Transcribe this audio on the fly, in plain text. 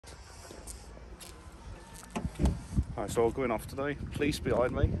Right, so we're going off today. Police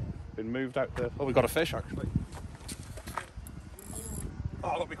behind me. Been moved out there. Oh, we got a fish actually. Oh,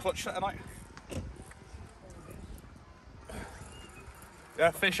 I got my clutch set tonight. Yeah,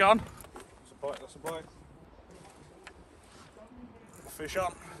 fish on. That's a bite, that's a bite. Fish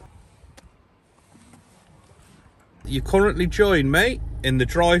on. You currently join me in the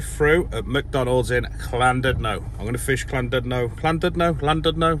drive-through at McDonald's in Llandudno. I'm going to fish Llandudno,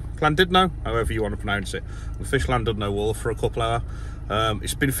 however you want to pronounce it. I'm going to fish Llandudno Wall for a couple hours.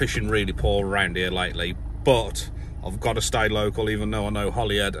 It's been fishing really poor around here lately, but I've got to stay local even though I know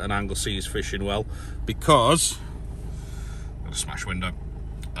Holyhead and Anglesey is fishing well, because I'm going to smash window.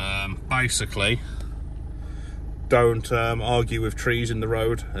 Basically, don't argue with trees in the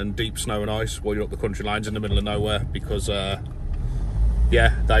road and deep snow and ice while you're up the country lines in the middle of nowhere, because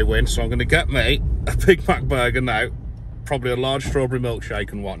yeah, they win. So I'm going to get me a Big Mac burger now, probably a large strawberry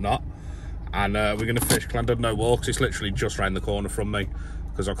milkshake and whatnot, and we're going to fish Llandudno Wall, because it's literally just round the corner from me,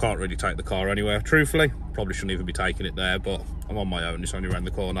 because I can't really take the car anywhere. Truthfully, probably shouldn't even be taking it there, but I'm on my own. It's only around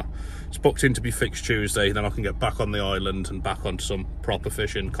the corner. It's booked in to be fixed Tuesday, then I can get back on the island and back onto some proper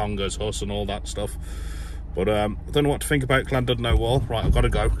fishing, congers, huss and all that stuff. But I don't know what to think about Llandudno Wall. Right, I've got to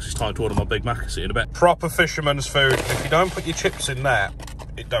go because it's time to order my Big Mac. See you in a bit. Proper fisherman's food. If you don't put your chips in there,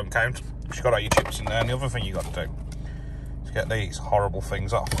 it don't count. You've got to have your chips in there. And the other thing you got to do is get these horrible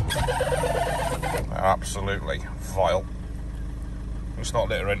things off. They're absolutely vile. It's not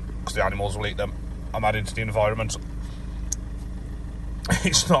littering because the animals will eat them. I'm adding to the environment.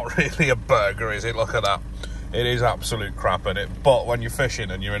 It's not really a burger, is it? Look at that. It is absolute crap in it. But when you're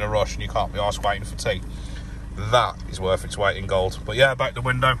fishing and you're in a rush and you can't be arsed waiting for tea, that is worth its weight in gold. But yeah, back the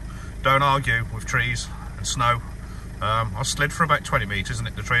window. Don't argue with trees and snow. I slid for about 20 metres and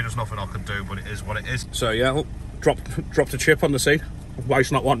hit the tree. There's nothing I could do, but it is what it is. So yeah, oh, dropped a chip on the seat.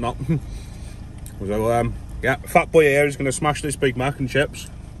 Waste not, want not. So yeah, fat boy here is going to smash this Big Mac and chips.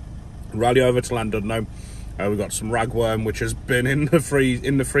 Rally over to Llandudno. We've got some ragworm, which has been in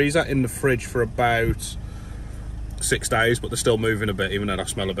the fridge for about 6 days, but they're still moving a bit, even though I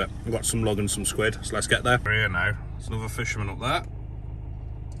smell a bit. We've got some lug and some squid, so let's get there. We're here now. There's another fisherman up there.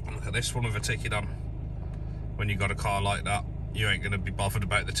 And look at this one with a ticket on. When you got a car like that, you ain't going to be bothered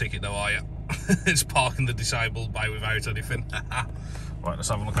about the ticket though, are you? It's parking the disabled bay without anything. Right, let's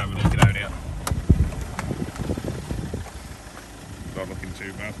have a look how we're looking out here. Not looking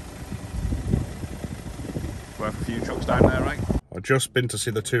too bad. Worth a few trucks down there, right? I've just been to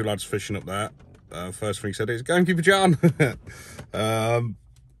see the two lads fishing up there. First thing he said is, "Gamekeeper John." I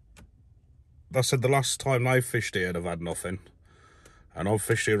said the last time I fished here, I've had nothing. And I've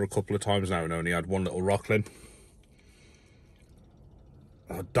fished here a couple of times now and only had one little rockling.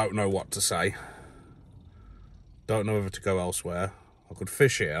 I don't know what to say. Don't know whether to go elsewhere. I could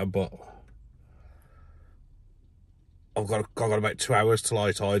fish here, but I've got about 2 hours till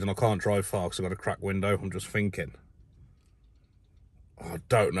high tide and I can't drive far because I've got a cracked window. I'm just thinking. I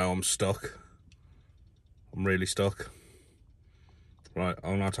don't know, I'm stuck. I'm really stuck. Right,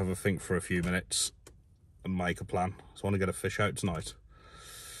 I'm gonna have to have a think for a few minutes and make a plan. So I want to get a fish out tonight.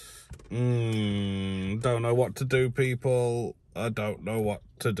 Don't know what to do, people. I don't know what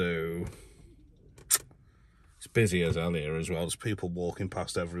to do. It's busy as hell here as well. There's people walking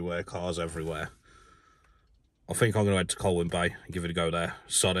past everywhere, cars everywhere. I think I'm going to head to Colwyn Bay and give it a go there.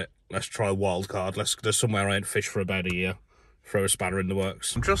 Sod it. Let's try a wild card. There's somewhere I ain't fished for about a year. Throw a spanner in the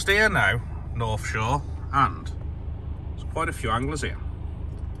works. I'm just here now, North Shore, and there's quite a few anglers here.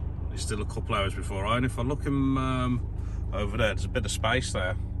 There's still a couple hours before I, and if I look over there, there's a bit of space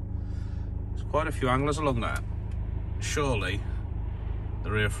there. There's quite a few anglers along there. Surely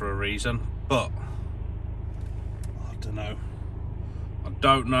they're here for a reason, but I don't know.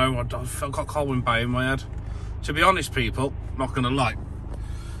 I've got Colwyn Bay in my head. To be honest, people, not gonna lie,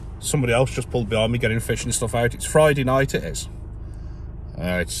 somebody else just pulled behind me getting fishing stuff out. It's Friday night, it is.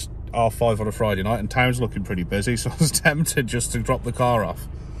 It's 5:30 on a Friday night and town's looking pretty busy, so I was tempted just to drop the car off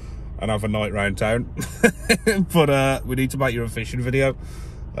and have a night round town. But we need to make you a fishing video.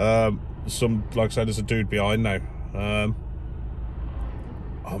 Like I said, there's a dude behind now.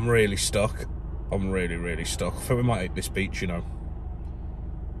 I'm really stuck. I'm really stuck. I think we might hit this beach, you know.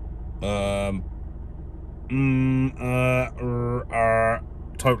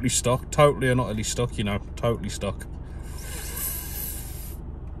 Totally stuck. Totally and utterly stuck, you know. Totally stuck.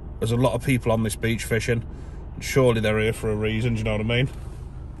 There's a lot of people on this beach fishing. And surely they're here for a reason, do you know what I mean?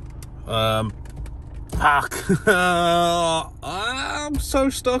 I'm so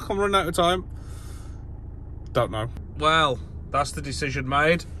stuck. I'm running out of time. Don't know. Well, that's the decision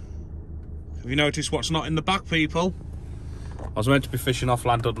made. Have you noticed what's not in the back, people? I was meant to be fishing off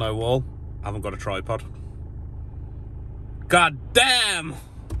Llandudno Wall. I haven't got a tripod. God damn!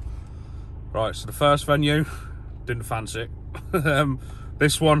 Right, so the first venue, didn't fancy it.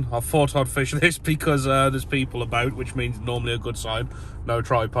 This one, I thought I'd fish this because there's people about, which means normally a good sign. No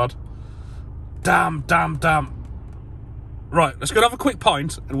tripod. Damn. Right, let's go and have a quick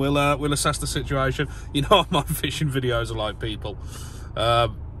pint and we'll assess the situation. You know what my fishing videos are like, people.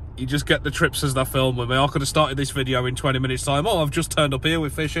 You just get the trips as they film with me. I could have started this video in 20 minutes time. Oh, I've just turned up here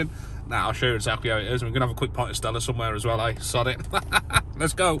with fishing. Now I'll show you exactly how it is. We're going to have a quick pint of Stella somewhere as well, eh? Sod it.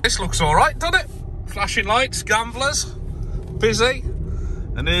 Let's go. This looks all right, doesn't it? Flashing lights, gamblers, busy.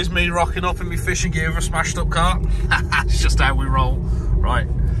 And here's me rocking up in my fishing gear with a smashed up cart. It's just how we roll. Right,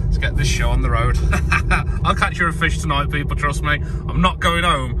 let's get this show on the road. I'll catch you a fish tonight, people, trust me. I'm not going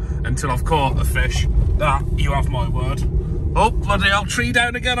home until I've caught a fish. That, you have my word. Oh, bloody hell, tree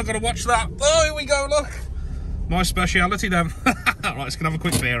down again, I've got to watch that. Oh, here we go, look. My speciality then. Right, let's go have a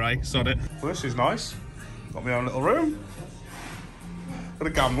quick beer, eh? Sod it. Well, this is nice. Got my own little room. Got a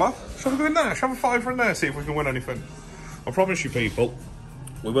gambler. Shall we go in there? Shall we have a fiver in there, see if we can win anything? I promise you, people,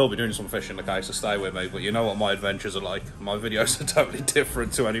 we will be doing some fishing, okay, so stay with me, but you know what my adventures are like. My videos are totally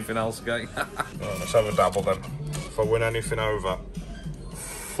different to anything else, okay? Right, let's have a dabble then. If I win anything over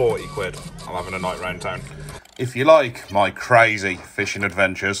 40 quid, I'm having a night round town. If you like my crazy fishing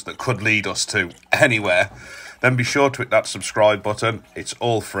adventures that could lead us to anywhere, then be sure to hit that subscribe button. It's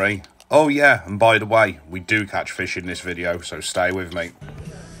all free. Oh yeah, and by the way, we do catch fish in this video, so stay with me.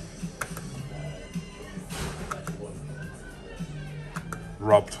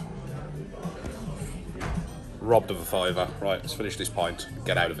 Robbed of a fiver. Right, let's finish this pint and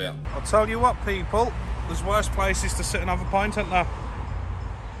get out of here. I'll tell you what, people, there's worse places to sit and have a pint, ain't there?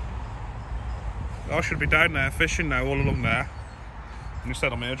 I should be down there fishing now, all along there. And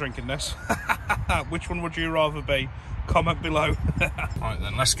instead I'm here drinking this. Which one would you rather be? Comment below. Right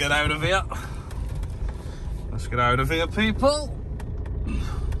then, let's get out of here. Let's get out of here, people.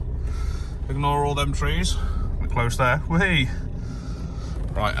 Ignore all them trees. We're close there. Whee!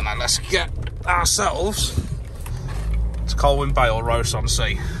 Right, and then let's get ourselves to Colwyn Bay or Roast on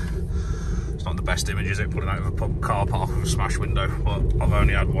Sea. It's not the best image, is it? Putting out of a pub car park with a smash window, but I've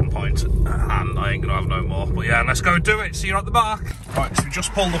only had 1 pint and I ain't gonna have no more. But yeah, let's go do it. See you at the back. Right, so we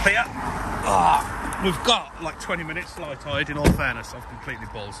just pulled up here. We've got like 20 minutes to low tide. In all fairness, I've completely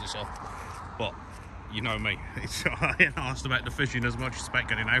balls this up. But you know me, I ain't asked about the fishing as much as about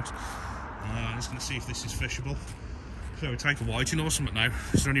getting out. I'm just gonna see if this is fishable. So we take a whiting or something now.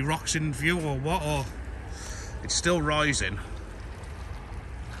 Is there any rocks in view or what? Or it's still rising.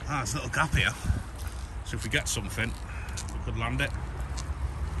 There's a little gap here. So if we get something, we could land it.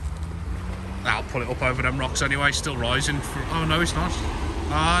 I'll pull it up over them rocks anyway. Still rising. Oh no, it's not.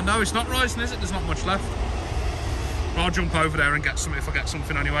 No, it's not rising, is it? There's not much left. I'll jump over there and get something if I get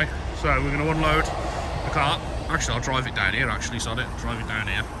something anyway. So we're going to unload the cart. Actually, I'll drive it down here. Actually, sod it. Drive it down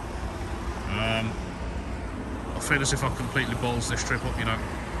here. I feel as if I've completely balls this trip up, you know.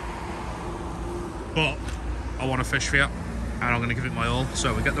 But I want to fish for you, and I'm going to give it my all.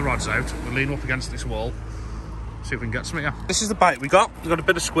 So we get the rods out, we lean up against this wall, see if we can get something. Yeah. This is the bait we got. We've got a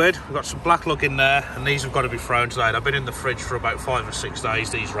bit of squid, we've got some black lug in there, and these have got to be thrown today. They've been in the fridge for about 5 or 6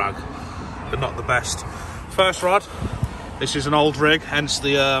 days, these rag. They're not the best. First rod, this is an old rig, hence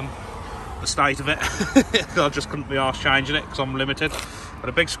the state of it. I just couldn't be arsed changing it because I'm limited. Got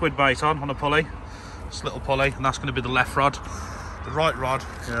a big squid bait on a pulley. This little pulley, and that's going to be the left rod. The right rod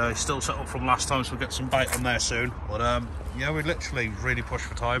is still set up from last time, so we'll get some bait on there soon. But yeah, we literally really pushed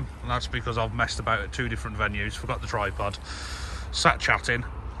for time, and that's because I've messed about at 2 different venues, forgot the tripod, sat chatting,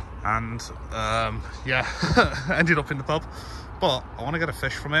 and yeah, ended up in the pub. But I want to get a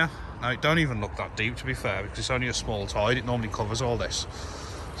fish from here. Now, it don't even look that deep, to be fair, because it's only a small tide. It normally covers all this.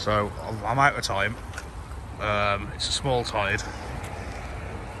 So I'm out of time. It's a small tide.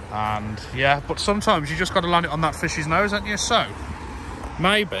 And yeah, but sometimes you just got to land it on that fish's nose, haven't you? So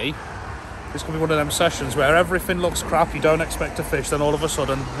maybe this could be one of them sessions where everything looks crap, you don't expect to fish, then all of a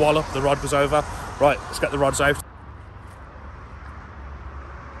sudden, wallop, the rod was over. Right, let's get the rods out.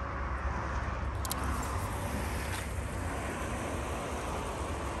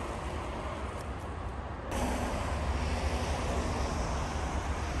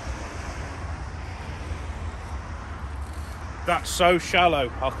 That's so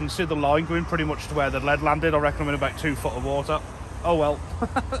shallow. I can see the line going pretty much to where the lead landed. I reckon I'm in about 2 foot of water. Oh well.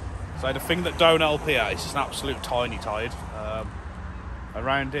 So the thing that don't help here is it's an absolute tiny tide.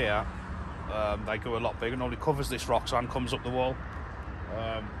 Around here, they go a lot bigger. Normally covers this rock and comes up the wall.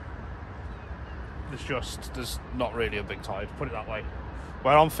 There's not really a big tide, put it that way.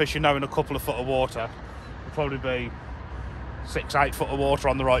 Where I'm fishing now in a couple of foot of water, it'll probably be 6-8 foot of water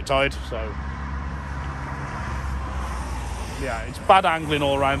on the right tide. So Yeah, it's bad angling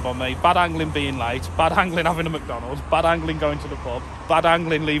all round by me. Bad angling being late. Bad angling having a McDonald's. Bad angling going to the pub. Bad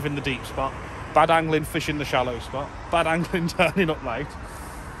angling leaving the deep spot. Bad angling fishing the shallow spot. Bad angling turning up late.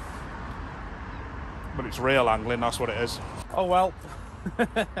 But it's real angling, that's what it is. Oh well. Do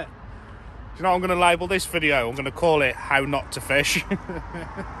you know what I'm going to label this video? I'm going to call it How Not to Fish.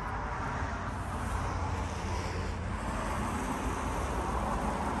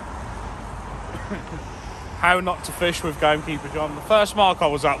 How not to fish with Gamekeeper John. The first mark I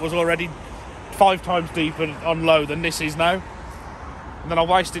was at was already 5 times deeper on low than this is now. And then I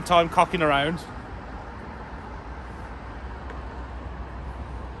wasted time cocking around.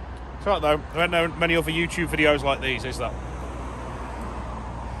 It's alright though, there aren't no many other YouTube videos like these, is there?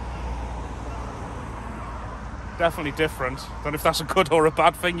 Definitely different. Don't know if that's a good or a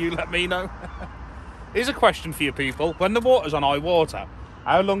bad thing, you let me know. Here's a question for you people. When the water's on high water,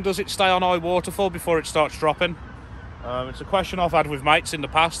 how long does it stay on high water for before it starts dropping? It's a question I've had with mates in the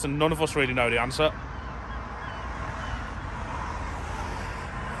past and none of us really know the answer.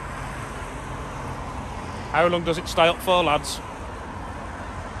 How long does it stay up for, lads?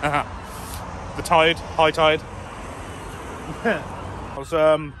 The tide, high tide.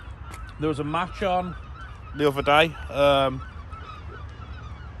 There was a match on the other day.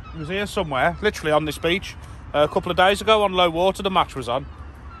 It was here somewhere, literally on this beach. A couple of days ago on low water, the match was on.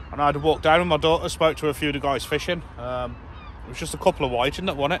 And I had to walk down with my daughter, spoke to a few of the guys fishing. It was just a couple of whiting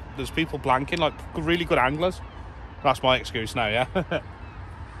that won it. There's people blanking, like really good anglers. That's my excuse now, yeah.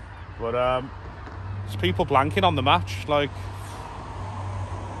 But there's people blanking on the match. Like,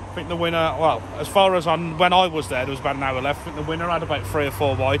 I think the winner, well, as far as on when I was there was about an hour left. I think the winner had about 3 or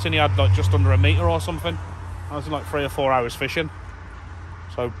 4 white and he had like just under a metre or something. I was in like 3 or 4 hours fishing.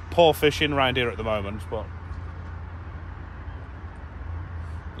 So poor fishing around here at the moment, but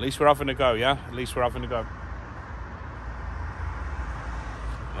at least we're having a go, yeah? At least we're having a go.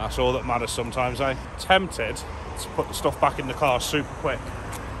 That's all that matters sometimes, eh? Tempted to put the stuff back in the car super quick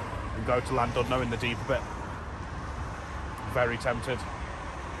and go to Llandudno in the deeper bit. Very tempted.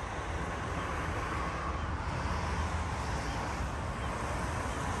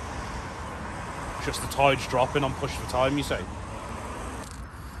 Just the tide's dropping on push for time, you see. I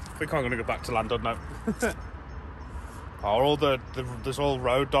think I'm going to go back to Llandudno. There's all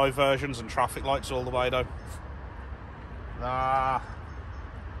road diversions and traffic lights all the way though. Ah.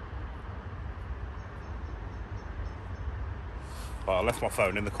 Well, I left my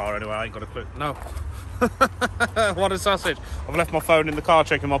phone in the car anyway, I ain't got a clue. No. What a sausage. I've left my phone in the car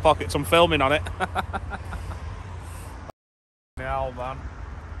checking my pockets, I'm filming on it. Hell, man.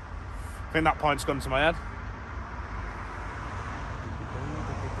 I think that point's gone to my head.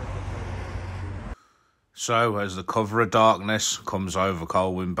 So, as the cover of darkness comes over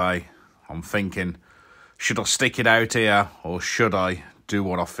Colwyn Bay, I'm thinking, should I stick it out here, or should I do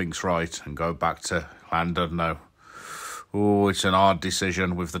what I think's right and go back to Llandudno? Oh, it's an hard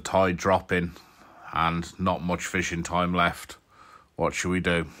decision with the tide dropping and not much fishing time left. What should we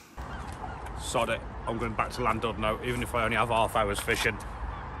do? Sod it, I'm going back to Llandudno, even if I only have half hours fishing.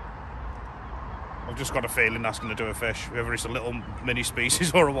 I've just got a feeling that's going to do a fish, whether it's a little mini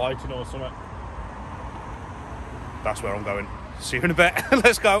species or a whiting or something. That's where I'm going. See you in a bit.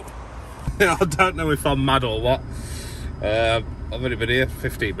 Let's go. I don't know if I'm mad or what. I've only been here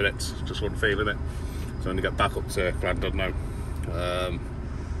 15 minutes. Just wasn't feeling it. So I'm going to get back up to Llandudno.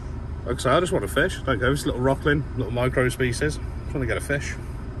 Like I say, I just want to fish. Don't go. It's a little rockling, little micro species. Just want to get a fish.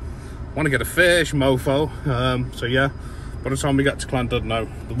 Want to get a fish, mofo. So yeah, by the time we get to Llandudno,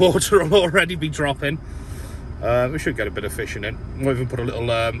 the water will already be dropping. We should get a bit of fishing in. Might even put a little,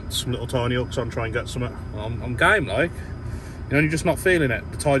 some little tiny hooks on, try and get some. I'm game, like. You know, you're just not feeling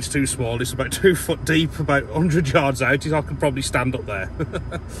it. The tide's too small. It's about 2 foot deep, about 100 yards out. I can probably stand up there.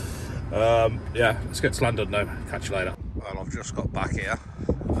 Yeah, let's get to Llandudno. Catch you later. Well, I've just got back here.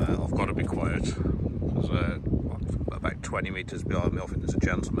 I've got to be quiet. There's about 20 metres behind me. I think there's a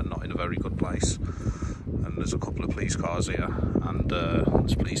gentleman not in a very good place. And there's a couple of police cars here, and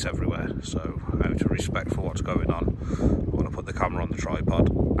there's police everywhere. So, out of respect for what's going on, I'm going to put the camera on the tripod,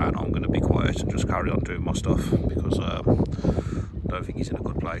 and I'm going to be quiet and just carry on doing my stuff, because I don't think he's in a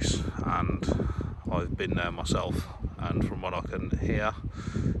good place. And I've been there myself, and from what I can hear,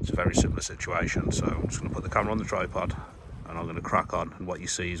 it's a very similar situation. So I'm just going to put the camera on the tripod, and I'm going to crack on, and what you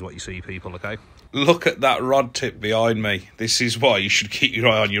see is what you see, people, okay? Look at that rod tip behind me. This is why you should keep your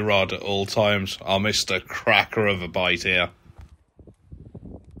eye on your rod at all times. I missed a cracker of a bite here.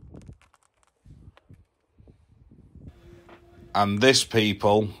 And this,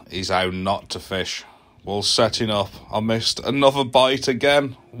 people, is how not to fish. While setting up, I missed another bite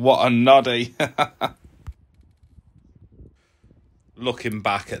again. What a noddy. looking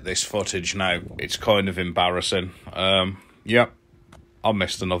back at this footage now, it's kind of embarrassing. Yep, I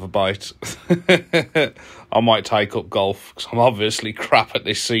missed another bite. I might take up golf, because I'm obviously crap at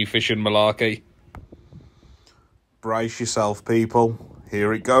this sea fishing malarkey. Brace yourself, people.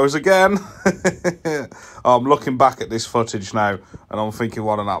 Here it goes again. I'm looking back at this footage now, and I'm thinking,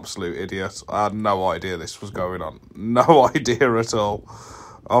 what an absolute idiot. I had no idea this was going on. No idea at all.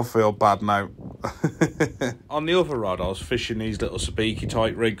 I feel bad now. On the other rod, I was fishing these little sabiki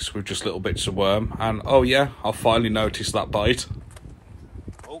type rigs with just little bits of worm, and oh yeah, I finally noticed that bite.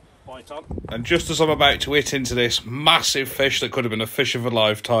 Oh, bite on. And just as I'm about to hit into this massive fish that could have been a fish of a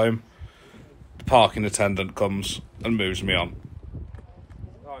lifetime, the parking attendant comes and moves me on.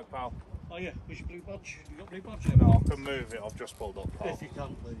 Right, pal. Oh yeah, where's your blue badge? You got blue badge? No, I can move it, I've just pulled up, pal. If you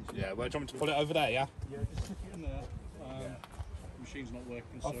can, please. Yeah, where do you want me to put it over there, yeah? Yeah, just stick it in there. The machine's not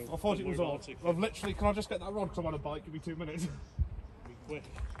working, so... I thought it was on. I've literally... Can I just get that rod? Because I'm on a bike. Give me 2 minutes. Be quick.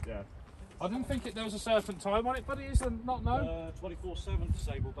 Yeah. I didn't think there was a certain time on it, buddy. Is there not? No? 24/7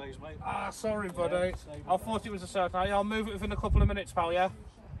 disabled days, mate. Ah, sorry, buddy. Yeah, I thought it was a certain... I'll move it within a couple of minutes, pal, yeah?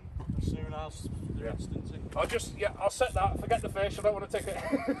 As soon as... Yeah. Instantly. I'll set that. Forget the fish. I don't want to take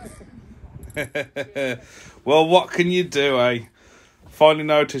it. Well, what can you do, eh? Finally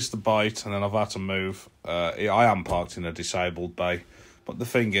noticed the bite, and then I've had to move. I am parked in a disabled bay, but the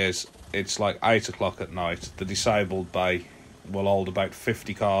thing is, it's like 8 o'clock at night. The disabled bay will hold about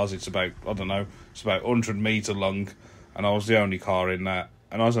 50 cars. It's about, I don't know, it's about 100 metre long, and I was the only car in there,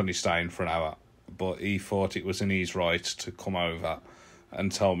 and I was only staying for an hour, but he thought it was in his right to come over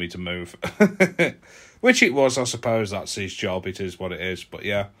and tell me to move. Which it was, I suppose. That's his job. It is what it is. But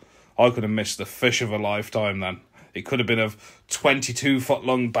yeah, I could have missed the fish of a lifetime then. It could have been a 22-foot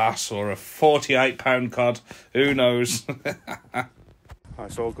long bass or a 48-pound cod. Who knows? Right,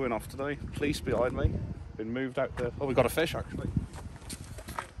 so we're going off today. Police behind me. Been moved out there. Oh, we got a fish, actually.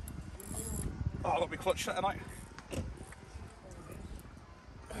 Oh, I got me clutch set tonight.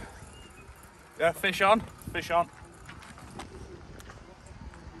 Yeah, fish on. Fish on.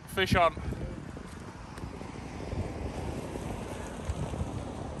 Fish on.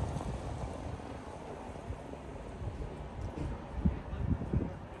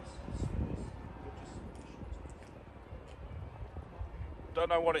 Don't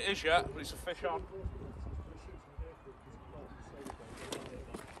know what it is yet, but it's a fish on.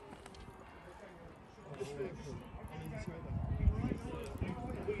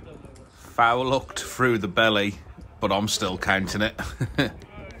 Foul looked through the belly, but I'm still counting it.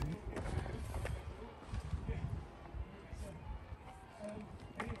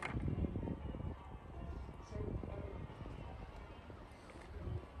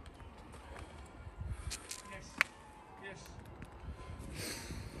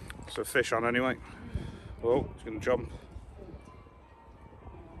 So fish on anyway. Oh, he's going to jump.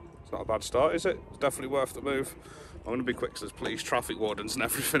 It's not a bad start, is it? It's definitely worth the move. I'm going to be quick because there's police, traffic wardens and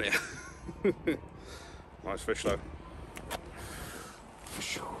everything here. Nice fish though.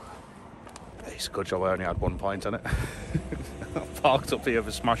 It's a good job I only had 1 pint in it. I've parked up here with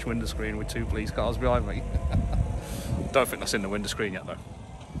a smashed window screen with 2 police cars behind me. Don't think that's in the window screen yet though,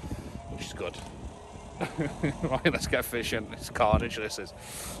 which is good. Right, let's get fishing. It's carnage, this is.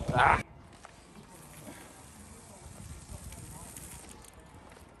 Ah.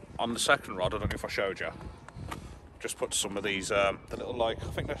 On the second rod, I don't know if I showed you, just put some of these, the little, like, I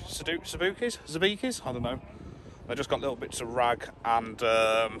think they're Zabikis? I don't know. They just got little bits of rag and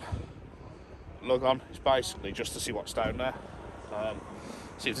lug on. It's basically just to see what's down there.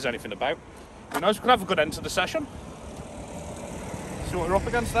 See if there's anything about. Who knows, we could have a good end to the session. See what we're up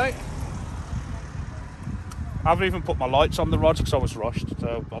against today. I haven't even put my lights on the rods because I was rushed,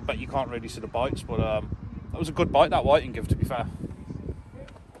 so I bet you can't really see the bites, but that was a good bite, that whiting give, to be fair.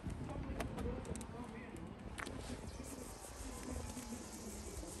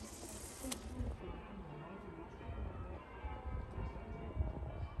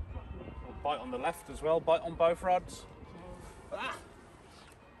 Bite on the left as well, bite on both rods. Ah.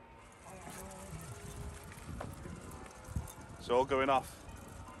 It's all going off.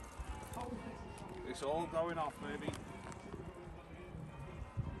 It's all going off, baby.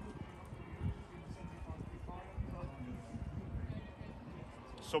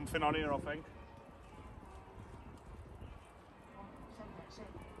 Something on here, I think.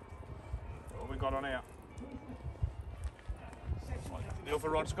 What have we got on here? The other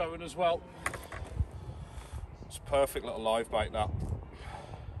rod's going as well. It's a perfect little live bait, that.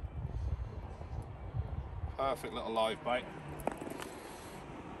 Perfect little live bait.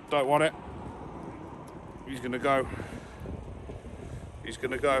 Don't want it. He's gonna go. He's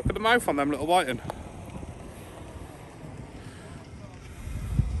gonna go. Look at the mouth on them little whiting.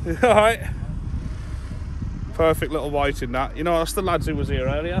 Alright. Perfect little white in that. You know, that's the lads who was here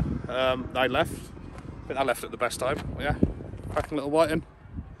earlier. They left. I think they left at the best time. But yeah, cracking little white in.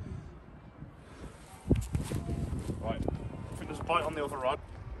 Right. I think there's a bite on the other rod.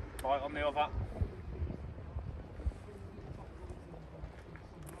 Bite on the other.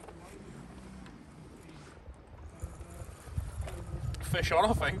 Fish on,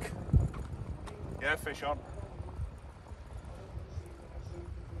 I think. Yeah, fish on.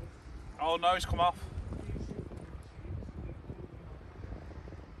 Oh no, it's come off.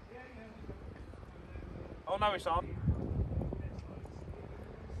 Oh no, it's on.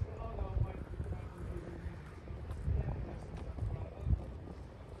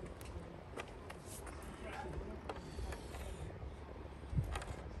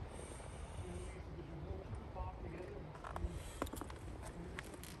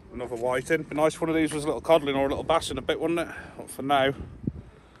 Another whiting. Be nice if one of these was a little codling or a little bass in a bit, wouldn't it? But for now,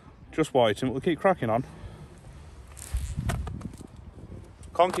 just whiting, but we'll keep cracking on.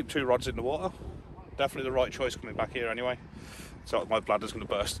 Can't keep 2 rods in the water. Definitely the right choice coming back here anyway. So my bladder's going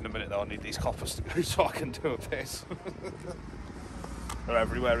to burst in a minute though. I need these coppers to go so I can do a piss. They're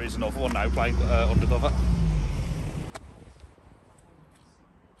everywhere. Here's another one now playing undercover.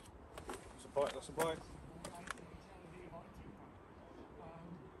 That's a bite, that's a bite.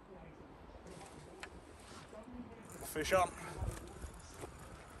 Fish on.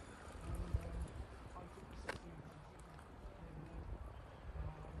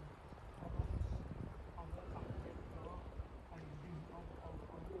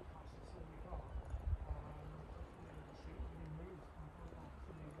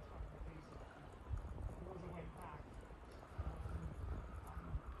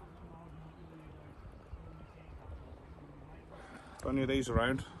 Got any of these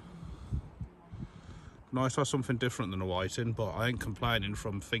around? Nice to have something different than a whiting, but I ain't complaining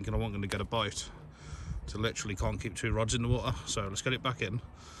from thinking I wasn't going to get a bite to literally can't keep 2 rods in the water. So let's get it back in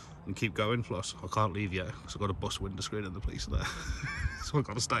and keep going. Plus, I can't leave yet because I've got to bust window screen at the police there. So I've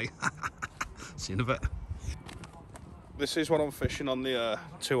got to stay. See you in a bit. This is what I'm fishing on the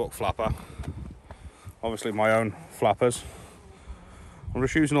 2-hook flapper. Obviously my own flappers. I'm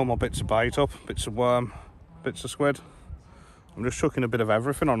just using all my bits of bait up, bits of worm, bits of squid. I'm just chucking a bit of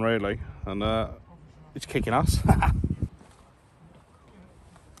everything on really, and it's kicking ass.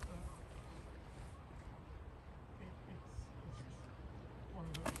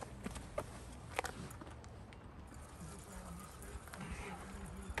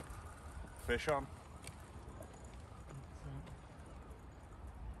 Fish on.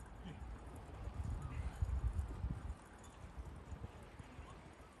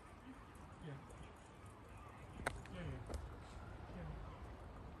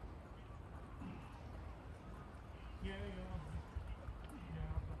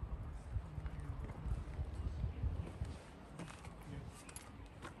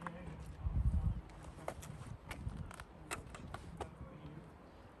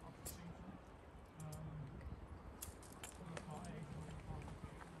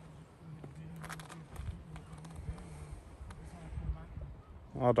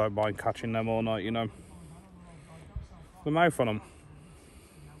 I don't mind catching them all night, you know. The mouth on them.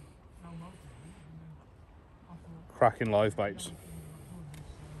 Cracking live baits.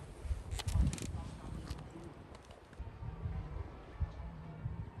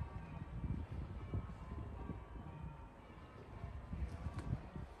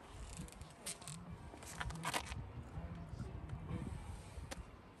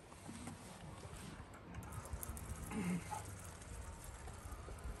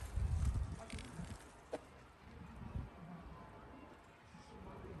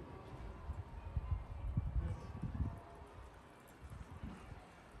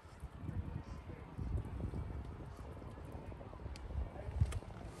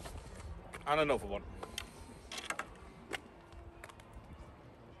 And another one.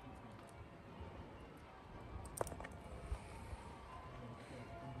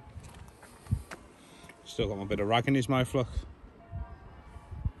 Still got a bit of rag in his mouth, look.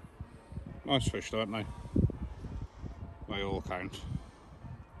 Nice fish, don't they? They all count.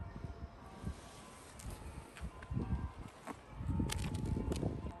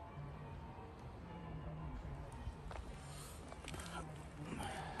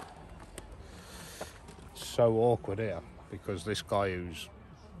 So awkward here because this guy who's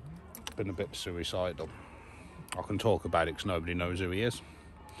been a bit suicidal, I can talk about it because nobody knows who he is.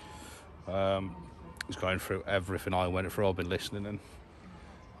 He's going through everything I went through. I've been listening,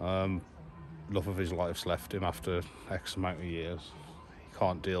 and love of his life's left him after X amount of years. He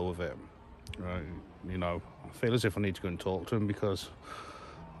can't deal with it. You know, I feel as if I need to go and talk to him because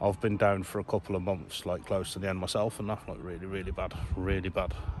I've been down for a couple of months, like close to the end myself, and that, like really bad,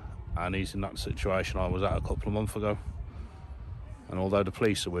 and he's in that situation I was at a couple of months ago. And although the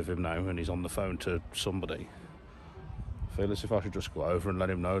police are with him now and he's on the phone to somebody, I feel as if I should just go over and let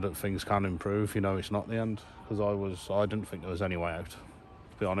him know that things can improve. You know, it's not the end, because I didn't think there was any way out. To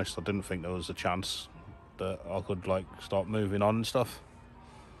be honest, I didn't think there was a chance that I could like start moving on and stuff.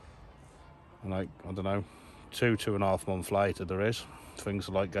 And like, I don't know, 2.5 months later, there is. Things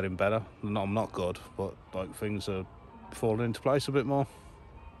are like getting better. I'm not good, but like things are falling into place a bit more.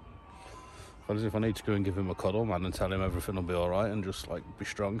 I feel as if I need to go and give him a cuddle, man, and tell him everything will be alright, and just like be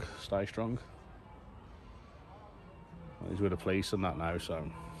strong, stay strong. He's with the police and that now, so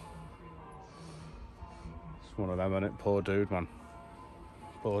it's one of them, innit? Poor dude, man.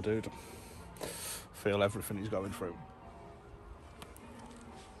 Poor dude. Feel everything he's going through.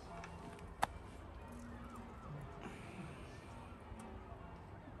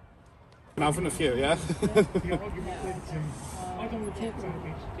 I'm having a few, yeah?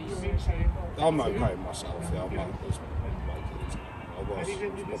 I'm okay myself, yeah. I'm not as I was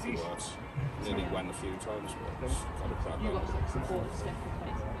probably worse. Nearly went a few times, but it's kind of crap. You got support stuff in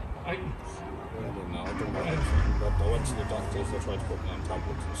place. I don't know, I don't know anything, but I went to the doctors, they tried to put me on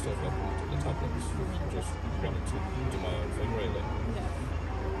tablets and stuff, I couldn't do the tablets, just wanted to do my own thing, really. Yeah.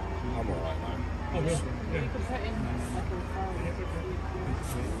 I'm alright now. You could put in like a referral.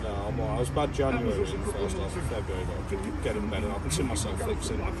 No, I'm alright. I was bad January and first half of February, but I'm getting better. I can see myself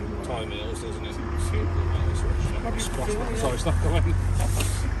fixing time heals, doesn't it? Sorry, it's not going.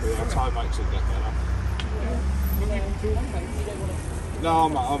 Yeah, time makes it get better. No,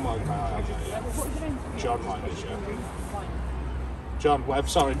 I'm okay. Yeah. John mine is, yeah. John Webb,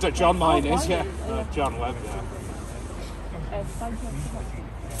 sorry, John mine is, yeah. John Webb, yeah.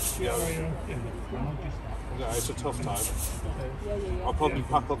 Yeah, it's a tough time. I'll probably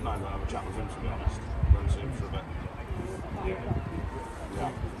pack up now and have a chat with him, to be honest. Go and see him for a bit.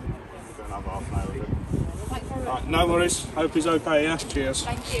 Yeah. Go and have half an hour with him. Right, no worries. Hope he's okay, yeah? Cheers.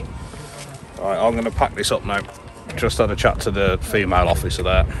 Thank you. Alright, I'm going to pack this up now. Just had a chat to the female officer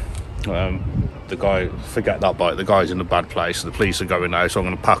there. The guy, forget that bike, the guy's in a bad place. The police are going now, so I'm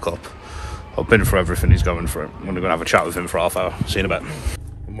going to pack up. I've been through everything he's going through. I'm going to go and have a chat with him for half hour. See you in a bit.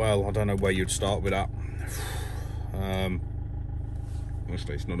 Well, I don't know where you'd start with that.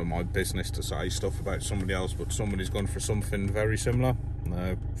 Honestly, it's none of my business to say stuff about somebody else, but somebody's gone for something very similar.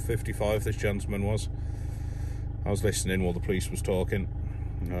 55, this gentleman was. I was listening while the police was talking.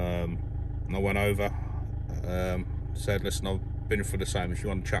 And I went over, said, listen, I've been for the same, if you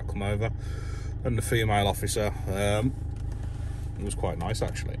want to chat, come over. And the female officer, it was quite nice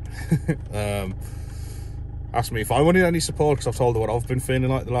actually, asked me if I wanted any support, because I've told her what I've been feeling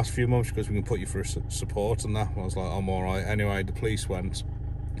like the last few months, because we can put you through support and that. I was like, I'm alright. Anyway, the police went.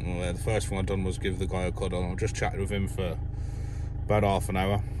 The first thing I'd done was give the guy a cuddle. I just chatted with him for about half an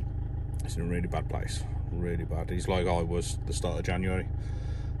hour. He's in a really bad place, really bad. He's like I was the start of January.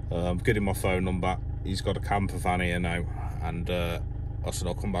 Getting my phone number. He's got a camper van here now, and I said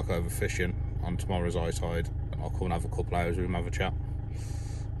I'll come back over fishing on tomorrow's high tide, and I'll come and have a couple hours with him, have a chat.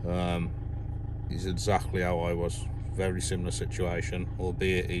 He's exactly how I was, very similar situation,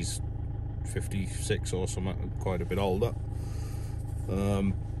 albeit he's 56 or something, quite a bit older.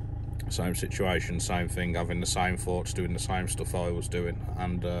 Same situation, same thing, having the same thoughts, doing the same stuff I was doing,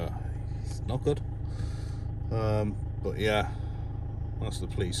 and it's not good. But yeah, that's the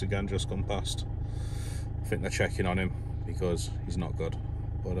police again, just gone past. I think they're checking on him because he's not good.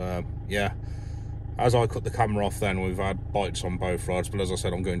 But yeah, as I cut the camera off then, we've had bites on both rods, but as I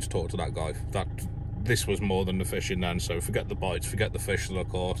said, I'm going to talk to that guy. This was more than the fishing then, so forget the bites, forget the fish that I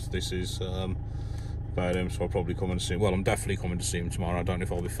caught. This is about him, so I'll probably come and see him. Well, I'm definitely coming to see him tomorrow. I don't know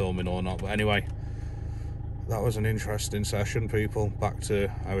if I'll be filming or not, but anyway, that was an interesting session, people. Back to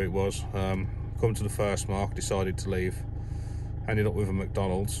how it was. Come to the first mark, decided to leave. Ended up with a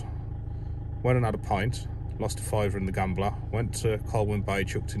McDonald's. Went and had a pint. Lost a £5 in the gambler. Went to Colwyn Bay,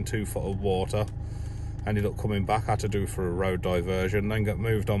 chucked in 2 foot of water. Ended up coming back, had to do for a road diversion. Then got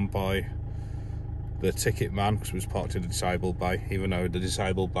moved on by the ticket man, because it was parked in the disabled bay. Even though the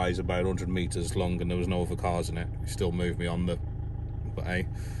disabled bay is about 100 metres long and there was no other cars in it, he still moved me on the bay.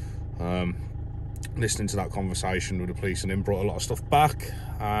 Listening to that conversation with the police and him brought a lot of stuff back,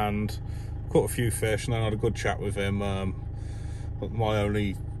 and caught a few fish, and then had a good chat with him. But my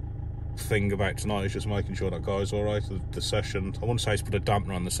only thing about tonight is just making sure that guy's alright. The session, I wouldn't say he's put a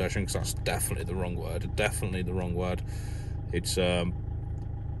dampener on the session, because that's definitely the wrong word. Definitely the wrong word. It's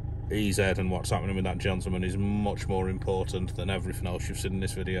EZ, and what's happening with that gentleman is much more important than everything else you've seen in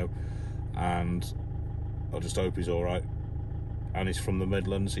this video, and I just hope he's alright. and he's from the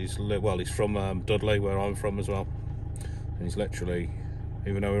Midlands. He's from Dudley, where I'm from as well. And he's literally,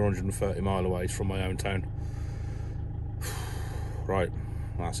 even though we're 130 mile away, he's from my own town. Right,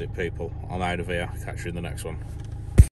 that's it, people. I'm out of here. Catch you in the next one.